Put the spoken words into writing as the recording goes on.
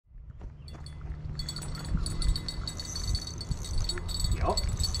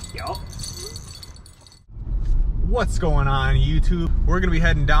What's going on YouTube? We're gonna be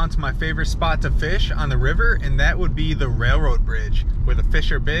heading down to my favorite spot to fish on the river, and that would be the railroad bridge, where the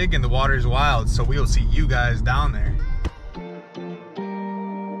fish are big and the water is wild. So we'll see you guys down there.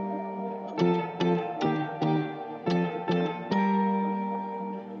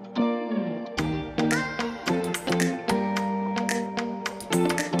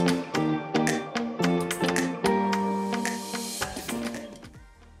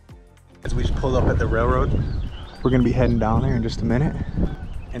 As we just pulled up at the railroad, we're gonna be heading down there in just a minute.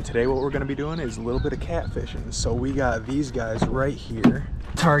 And today what we're gonna be doing is a little bit of catfishing. So we got these guys right here.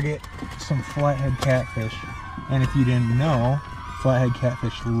 Target some flathead catfish. And if you didn't know, flathead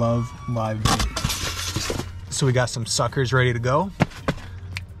catfish love live bait. So we got some suckers ready to go.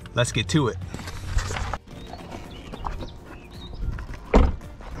 Let's get to it.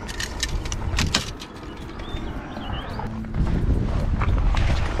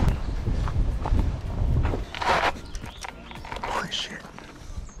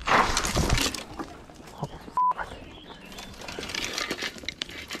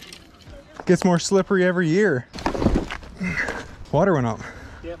 Gets more slippery every year. Water went up.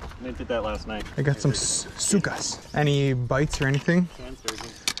 Yep, I did that last night. I got some sukas. Any bites or anything? Can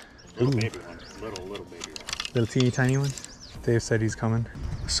sturgeon. Little baby one. Little baby one. Little teeny tiny ones. Dave said he's coming.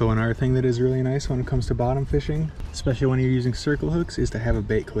 So another thing that is really nice when it comes to bottom fishing, especially when you're using circle hooks, is to have a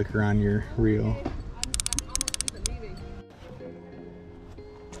bait clicker on your reel.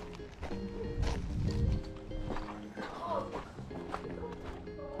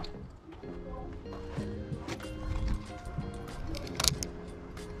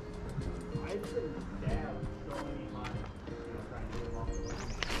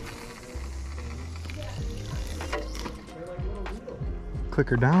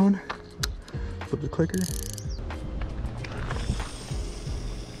 Clicker down, flip the clicker.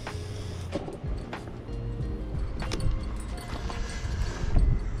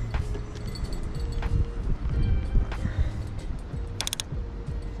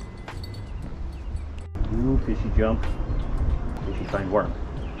 Ooh, fishy jump. Fishy find worm.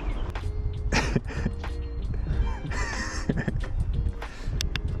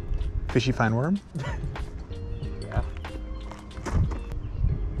 Fishy find worm? Yeah.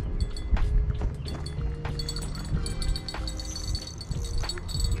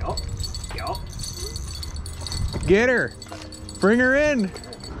 Yup. Get her! Bring her in!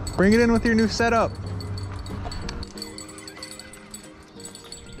 Bring it in with your new setup.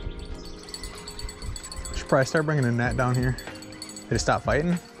 Should probably start bringing a net down here. Did it stop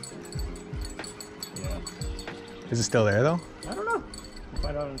fighting? Yeah. Is it still there though? I don't know. We'll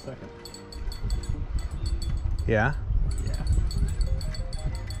find out in a second. Yeah? Yeah.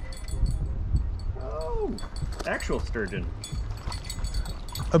 Oh! Actual sturgeon.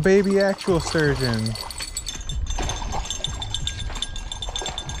 A baby actual sturgeon.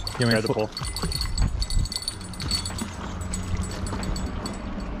 Try the pull.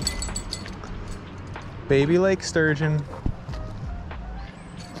 Baby lake sturgeon.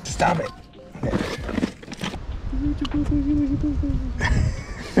 Stop it.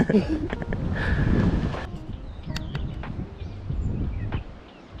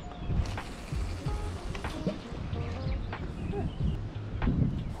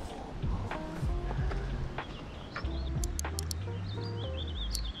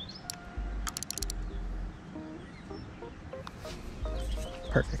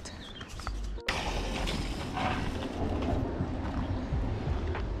 Perfect.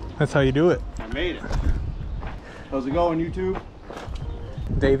 That's how you do it. I made it. How's it going, YouTube?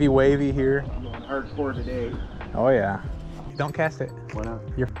 Davey Wavy here. I'm going hardcore today. Oh yeah. Don't cast it. Why not?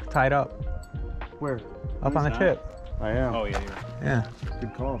 You're tied up. Where? Up on the tip. I am. Oh, yeah, you're right. Yeah.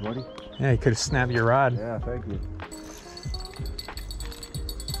 Good call, buddy. Yeah, you could have snapped your rod. Yeah, thank you.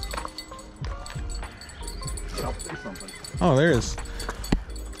 Oh, there's something. Oh, there is.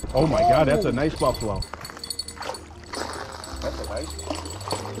 Oh my God, that's a nice buffalo. That's a nice one.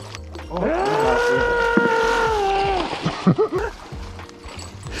 Oh,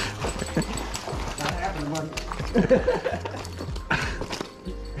 not happening, buddy.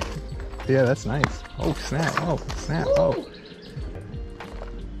 Yeah, that's nice. Oh, snap. Oh, snap. Oh.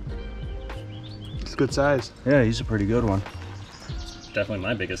 It's good size. Yeah, he's a pretty good one. Definitely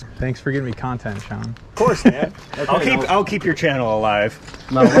my biggest. Thanks for giving me content, Sean. Of course, man. I'll keep your channel alive.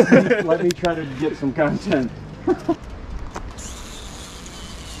 Now let me try to get some content.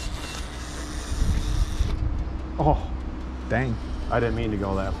 Oh, Dang. I didn't mean to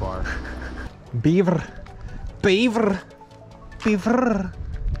go that far. Beaver. Beaver. Beaver.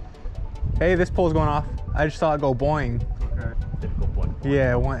 Hey, this pole's going off. I just saw it go boing. Okay. Did it go boing, boing?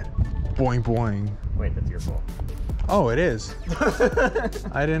 Yeah, it went boing boing. Wait, that's your fault. Oh, it is.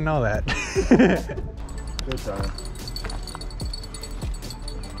 I didn't know that. Good time.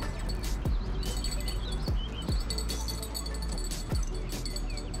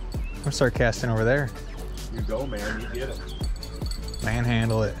 I'm gonna start casting over there. You go, man. You get it.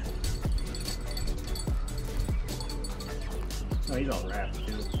 Manhandle it. Oh, he's all wrapped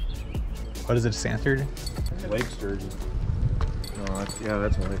too. What is it, sand sturgeon? Lake sturgeon. No, yeah,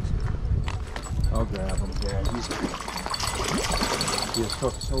 that's a lake sturgeon. I'll grab him. Yeah, he's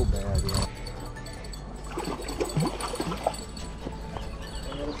cooked so bad, yeah.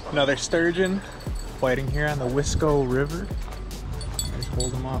 Another sturgeon fighting here on the Wisco River. I just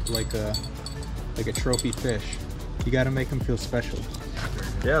hold him up like a trophy fish. You got to make him feel special.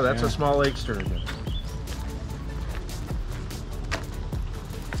 Yeah, that's Yeah. a small lake sturgeon.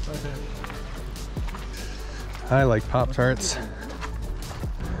 I like Pop-Tarts.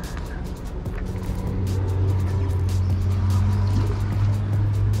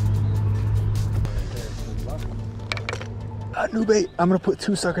 New bait. I'm gonna put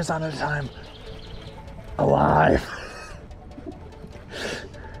 2 suckers on at a time. Alive.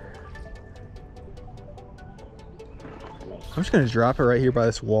 I'm just gonna drop it right here by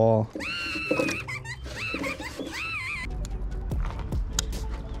this wall.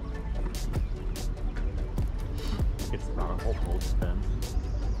 It's not a whole spin.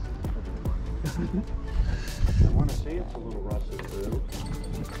 I want to say it's a little rusted through.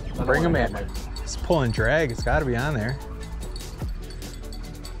 Bring him in. It's pull and drag. It's got to be on there.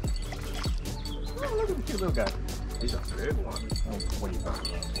 Oh, look at the cute little guy. He's a big one. Oh, what do you got?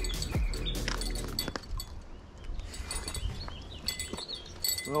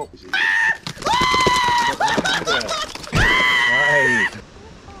 Oh. Nice.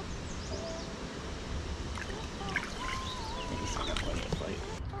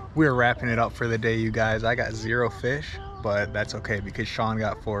 We're wrapping it up for the day, you guys. I got 0 fish, but that's okay because Sean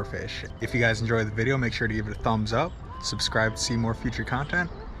got 4 fish. If you guys enjoyed the video, make sure to give it a thumbs up, subscribe to see more future content,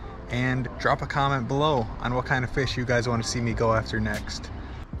 and drop a comment below on what kind of fish you guys want to see me go after next.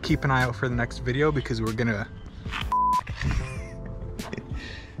 Keep an eye out for the next video because we're gonna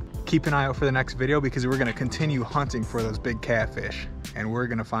continue hunting for those big catfish, and we're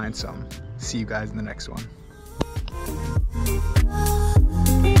gonna find some. See you guys in the next one.